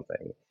about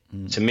something,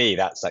 to me,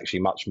 that's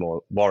actually much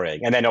more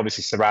worrying. And then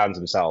obviously surrounds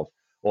himself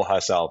or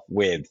herself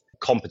with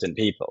competent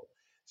people.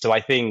 So I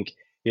think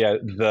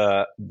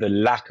the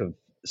lack of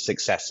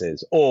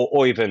successes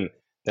or even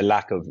the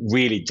lack of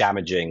really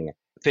damaging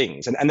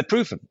things, and the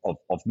proof of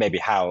maybe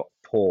how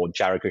poor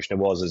Jared Kushner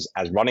was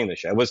as running the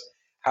show was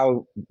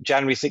how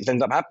January 6th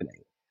ended up happening.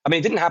 I mean,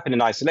 it didn't happen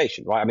in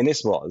isolation, right? I mean,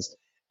 this was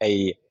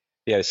a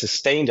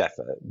sustained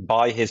effort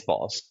by his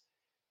boss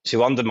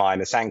to undermine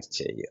the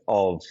sanctity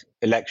of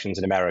elections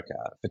in America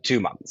for 2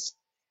 months,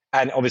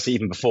 and obviously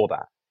even before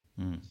that.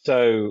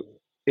 So,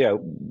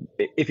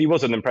 if he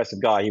was an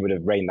impressive guy, he would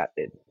have reined that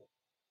in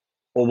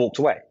or walked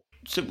away.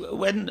 So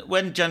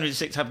when January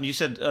 6th happened, you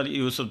said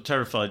you were sort of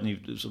terrified and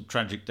it was a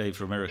tragic day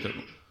for America.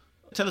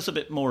 Tell us a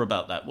bit more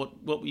about that.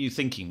 What were you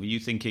thinking? Were you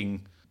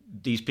thinking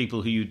these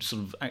people who you'd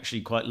sort of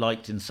actually quite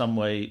liked in some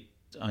way?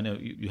 I know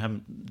you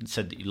haven't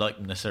said that you like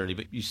them necessarily,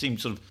 but you seem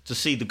sort of to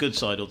see the good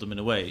side of them in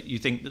a way. You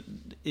think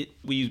that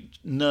were you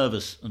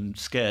nervous and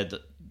scared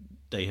that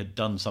they had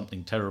done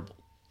something terrible?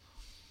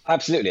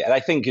 Absolutely. And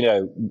I think,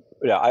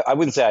 I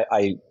wouldn't say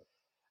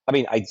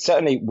I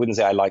certainly wouldn't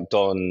say I like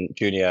Don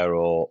Jr.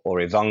 or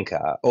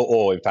Ivanka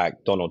or in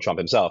fact, Donald Trump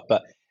himself.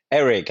 But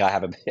Eric, I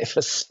have a bit of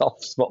a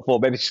soft spot for,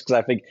 maybe just because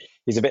I think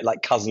he's a bit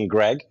like cousin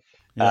Greg.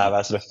 Yeah.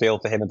 I sort of feel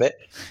for him a bit.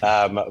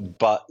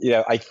 But,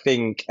 I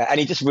think, and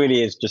he just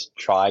really is just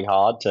trying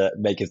hard to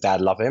make his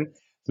dad love him.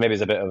 Maybe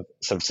there's a bit of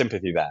some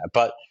sympathy there.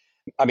 But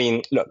I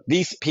mean, look,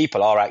 these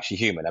people are actually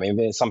human. I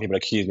mean, some people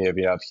accuse me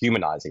of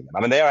humanizing them. I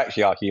mean, they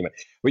actually are human,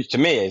 which to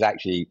me is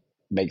actually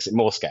makes it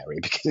more scary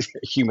because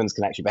humans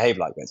can actually behave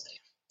like this.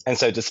 And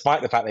so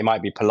despite the fact they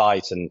might be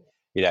polite and,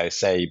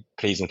 say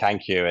please and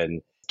thank you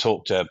and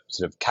talk to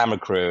sort of camera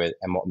crew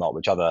and whatnot,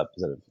 which other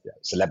sort of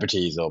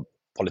celebrities or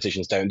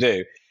politicians don't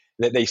do,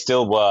 that they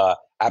still were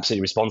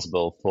absolutely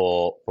responsible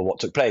for what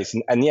took place.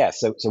 And yes,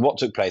 so what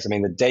took place, I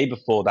mean, the day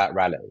before that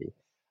rally,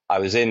 I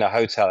was in a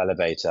hotel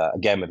elevator,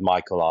 again with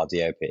Michael, our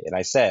DOP, and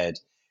I said,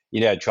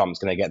 Trump's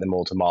going to get them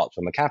all to march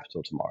on the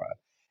Capitol tomorrow.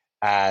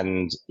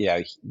 And,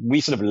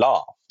 we sort of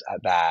laughed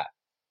at that,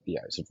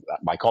 sort of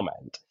at my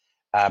comment,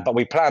 but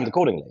we planned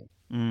accordingly.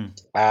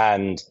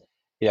 And,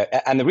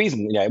 and the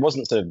reason, it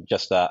wasn't sort of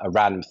just a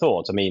random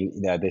thought. I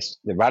mean,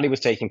 the rally was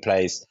taking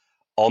place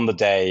on the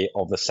day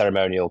of the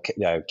ceremonial,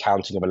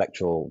 counting of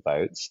electoral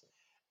votes.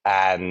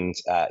 And,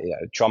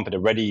 Trump had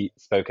already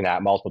spoken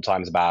out multiple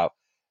times about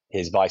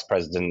his vice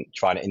president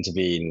trying to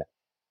intervene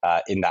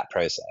in that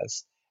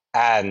process.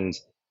 And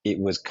it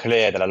was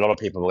clear that a lot of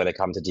people were going to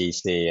come to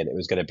DC and it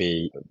was going to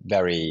be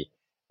very,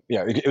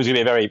 it was going to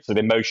be a very sort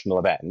of emotional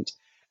event.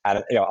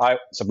 And,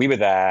 so we were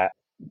there.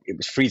 It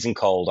was freezing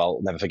cold.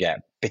 I'll never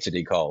forget,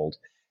 bitterly cold,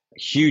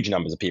 huge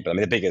numbers of people. I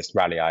mean, the biggest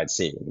rally I had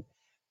seen.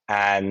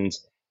 And,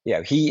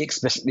 he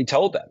explicitly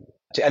told them,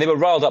 and they were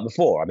riled up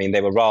before. I mean,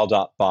 they were riled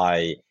up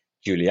by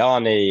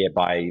Giuliani,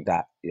 by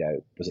that,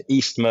 was it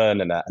Eastman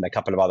and a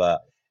couple of other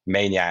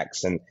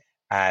maniacs. And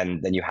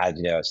then you had,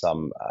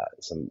 some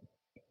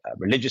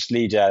religious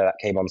leader that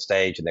came on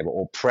stage and they were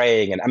all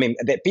praying. And I mean,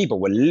 people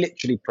were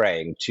literally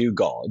praying to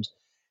God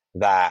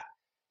that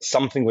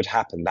something would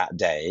happen that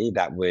day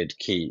that would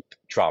keep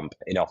Trump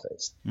in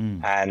office.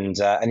 And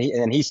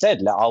he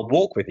said, I'll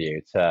walk with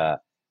you to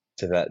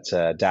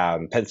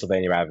down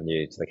Pennsylvania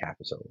Avenue to the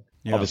Capitol.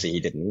 Yeah. Obviously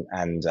he didn't.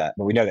 And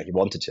we know that he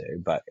wanted to,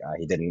 but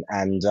he didn't.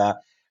 And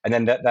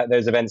then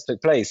those events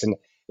took place. And,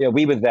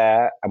 we were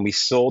there and we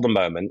saw the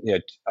moment.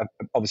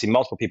 Obviously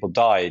multiple people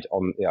died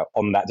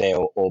on that day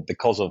or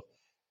because of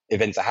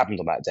events that happened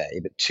on that day.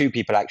 But 2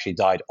 people actually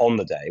died on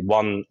the day.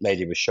 One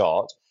lady was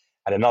shot,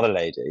 and another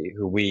lady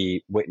who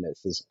we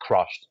witnessed is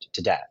crushed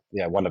to death.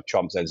 One of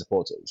Trump's own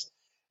supporters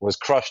was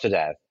crushed to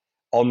death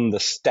on the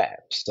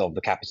steps of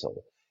the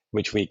Capitol,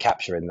 which we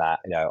capture in that,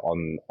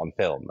 on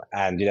film.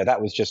 And,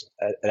 that was just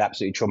an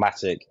absolutely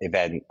traumatic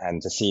event.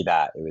 And to see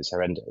that, it was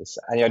horrendous.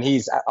 And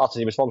he's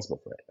utterly responsible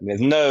for it. I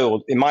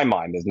mean, in my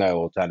mind, there's no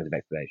alternative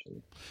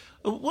explanation.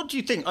 What do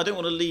you think? I don't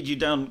want to lead you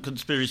down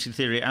conspiracy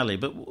theory alley,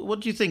 but what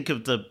do you think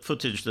of the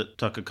footage that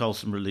Tucker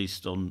Carlson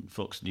released on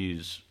Fox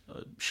News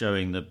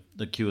showing the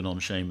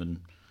QAnon shaman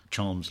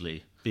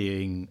Charmsley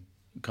being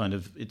kind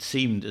of, it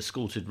seemed,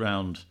 escorted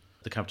round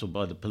the Capitol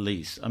by the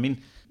police? I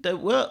mean, there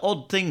were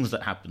odd things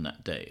that happened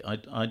that day.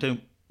 I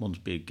don't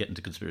want to get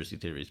into conspiracy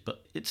theories,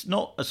 but it's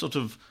not a sort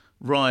of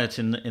riot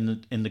in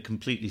the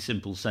completely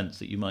simple sense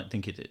that you might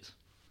think it is.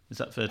 Is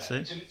that fair to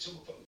say?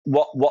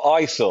 What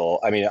I saw,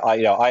 I mean,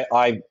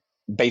 I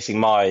basing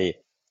my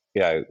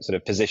sort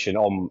of position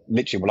on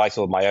literally what I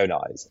saw with my own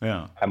eyes.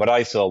 Yeah. And what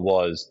I saw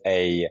was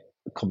a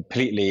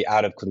completely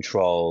out of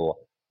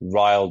control,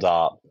 riled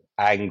up,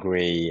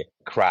 angry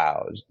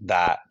crowd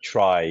that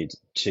tried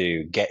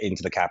to get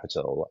into the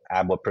Capitol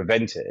and were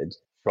prevented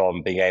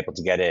from being able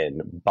to get in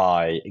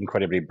by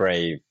incredibly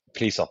brave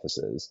police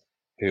officers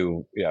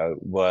who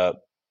were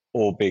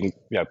all being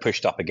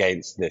pushed up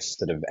against this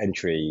sort of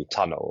entry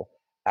tunnel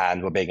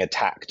and were being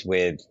attacked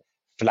with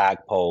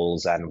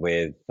flagpoles and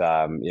with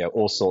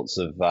all sorts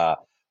of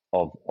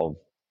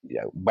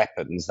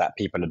weapons that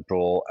people had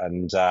brought,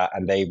 and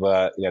they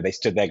were they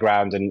stood their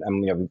ground,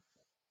 and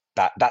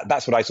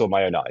that's what I saw with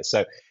my own eyes.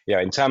 So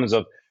in terms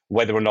of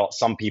whether or not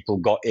some people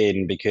got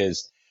in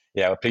because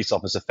a police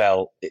officer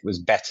felt it was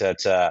better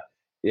to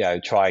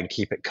try and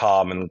keep it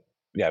calm and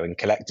and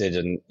collected,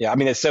 and I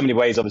mean there's so many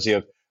ways obviously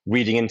of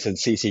reading into the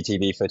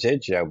CCTV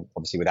footage,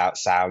 obviously without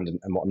sound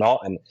and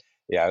whatnot. And,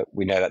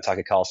 we know that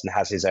Tucker Carlson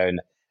has his own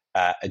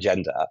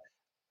agenda.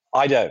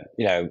 I don't,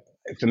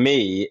 for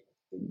me,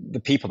 the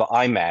people that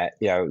I met,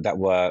 that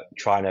were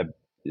trying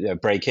to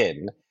break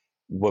in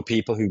were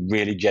people who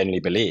really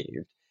genuinely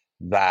believed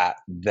that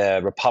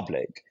the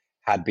republic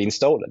had been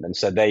stolen. And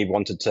so they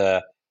wanted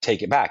to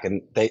take it back.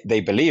 And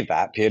they believe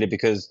that purely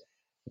because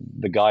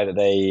the guy that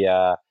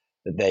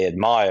they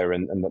admire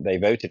and that they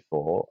voted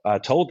for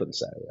told them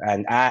so.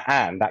 And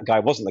that guy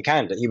wasn't the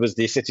candidate. He was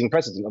the sitting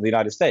president of the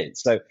United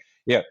States. So,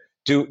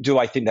 do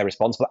I think they're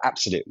responsible?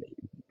 Absolutely.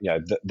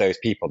 Those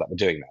people that were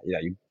doing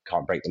that, you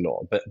can't break the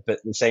law. But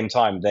at the same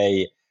time,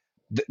 they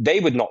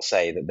would not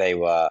say that they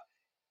were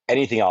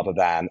anything other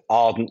than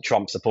ardent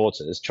Trump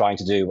supporters trying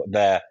to do what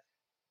their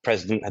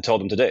president had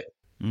told them to do.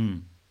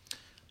 Mm.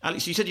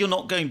 Alex, you said you're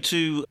not going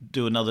to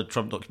do another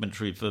Trump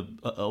documentary for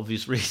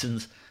obvious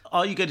reasons.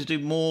 Are you going to do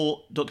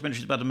more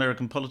documentaries about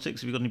American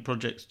politics? Have you got any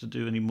projects to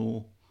do any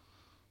more?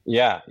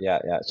 Yeah.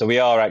 So we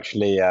are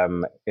actually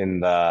in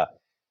the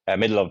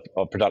middle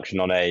of production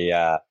on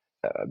a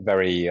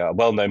very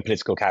well-known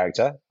political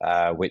character,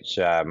 which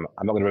I'm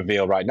not going to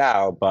reveal right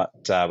now, but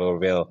we'll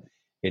reveal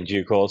in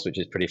due course, which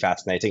is pretty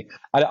fascinating.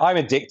 I'm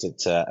addicted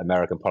to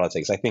American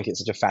politics. I think it's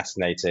such a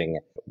fascinating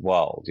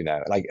world,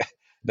 like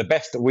the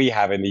best that we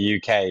have in the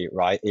UK,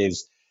 right,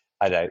 is,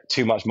 I don't know,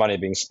 too much money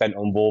being spent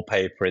on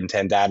wallpaper in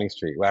 10 Downing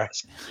Street.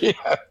 Whereas,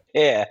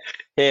 here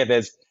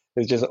there's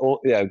just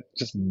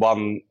just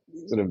one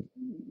sort of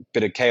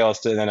bit of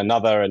chaos and then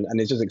another, and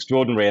it's just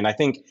extraordinary. And I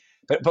think,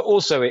 but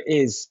also it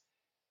is,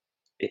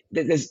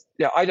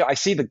 I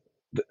see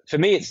for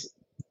me,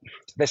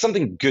 there's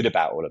something good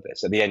about all of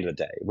this at the end of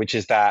the day, which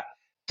is that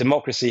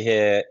democracy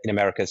here in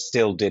America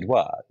still did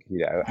work,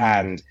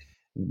 and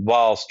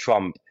whilst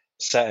Trump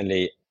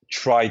certainly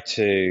tried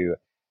to,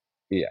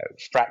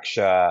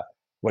 fracture,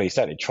 well, he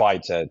certainly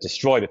tried to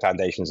destroy the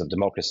foundations of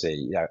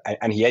democracy,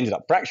 and he ended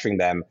up fracturing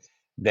them,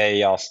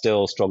 they are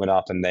still strong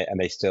enough and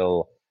they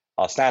still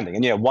are standing.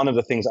 And, one of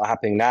the things that are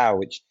happening now,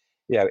 which,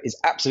 is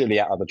absolutely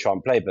out of the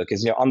Trump playbook,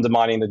 is,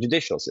 undermining the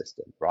judicial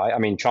system, right? I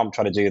mean, Trump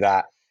tried to do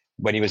that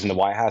when he was in the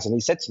White House, and he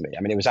said to me,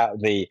 I mean, it was out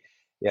of the,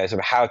 sort of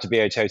how to be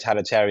a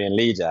totalitarian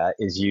leader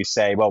is you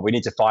say, well, we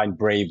need to find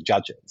brave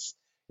judges,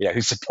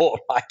 who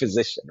support my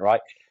position,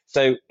 right?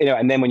 So,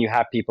 and then when you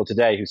have people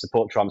today who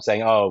support Trump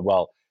saying, oh,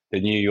 well,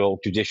 the New York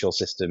judicial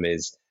system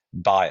is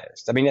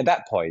biased. I mean, at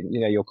that point,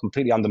 you're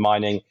completely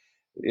undermining,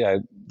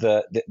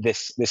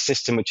 this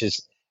system, which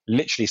is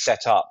literally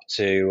set up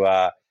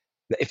to,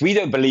 if we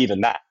don't believe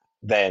in that,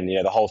 then,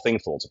 the whole thing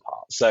falls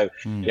apart. So,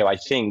 I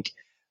think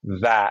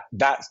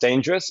that's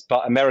dangerous,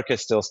 but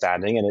America's still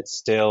standing, and it's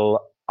still,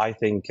 I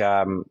think,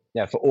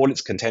 for all its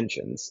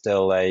contentions,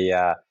 still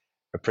a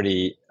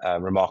pretty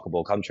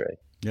remarkable country.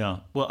 Yeah,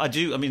 well, I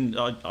do. I mean,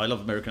 I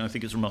love America, and I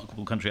think it's a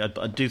remarkable country.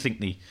 I do think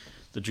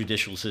the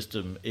judicial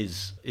system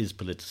is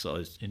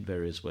politicised in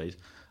various ways.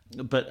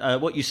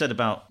 But what you said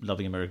about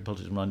loving American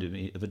politics reminded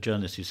me of a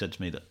journalist who said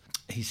to me that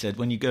he said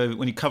when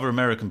you cover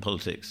American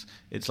politics,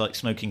 it's like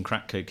smoking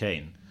crack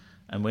cocaine,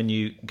 and when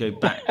you go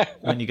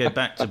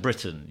back to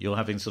Britain, you're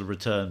having sort of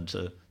returned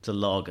to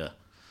lager,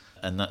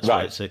 and that's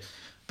right. So.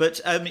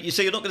 But you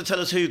say you're not going to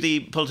tell us who the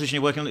politician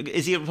you're working on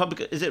is. He a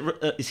Republican?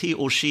 Is he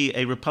or she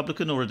a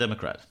Republican or a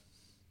Democrat?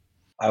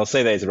 I'll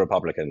say that he's a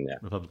Republican. Yeah,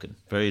 Republican.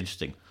 Very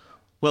interesting.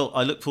 Well,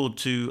 I look forward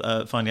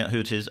to finding out who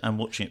it is and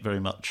watching it very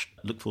much.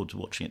 Look forward to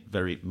watching it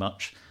very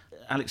much.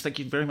 Alex, thank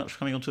you very much for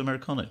coming on to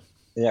Americano.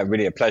 Yeah,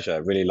 really a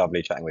pleasure. Really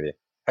lovely chatting with you.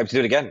 Hope to do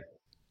it again.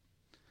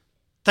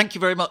 Thank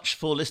you very much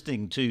for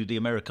listening to the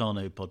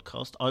Americano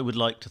podcast. I would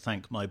like to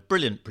thank my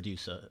brilliant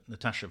producer,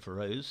 Natasha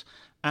Feroz,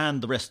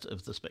 and the rest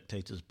of the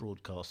Spectators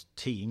broadcast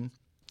team.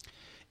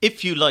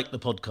 If you like the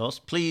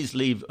podcast, please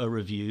leave a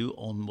review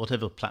on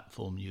whatever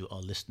platform you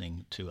are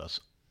listening to us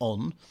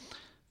on.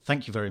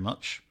 Thank you very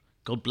much.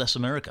 God bless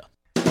America.